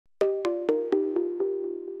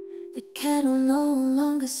The kettle no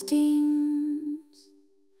longer steams,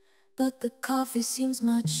 but the coffee seems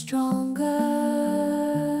much stronger.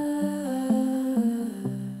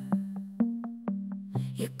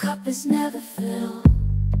 Your cup is never filled,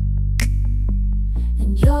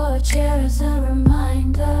 and your chair is a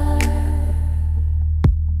reminder.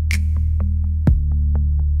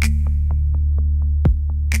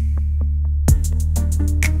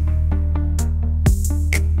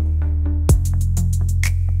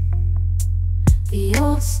 The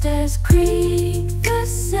old stairs creak the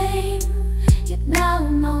same, yet now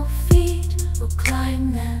no feet will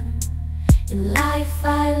climb them. In life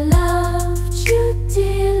I loved you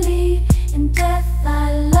dearly, in death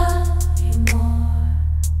I love you more.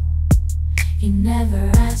 You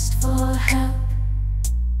never asked for help,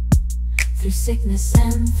 through sickness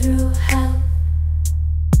and through health.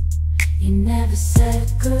 You never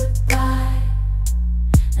said goodbye,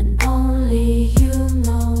 and only you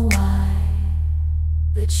know why.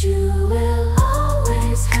 But you will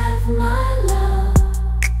always have my love.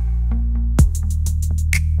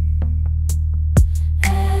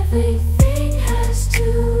 Everything has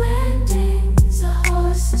two endings, a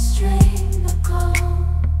horse, a string, a call.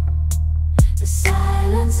 The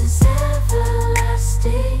silence is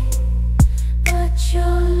everlasting, but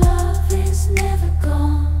your love is never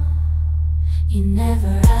gone. You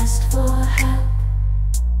never asked for help,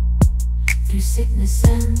 through sickness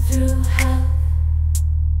and through health.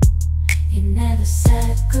 You never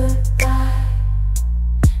said goodbye,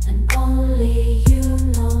 and only you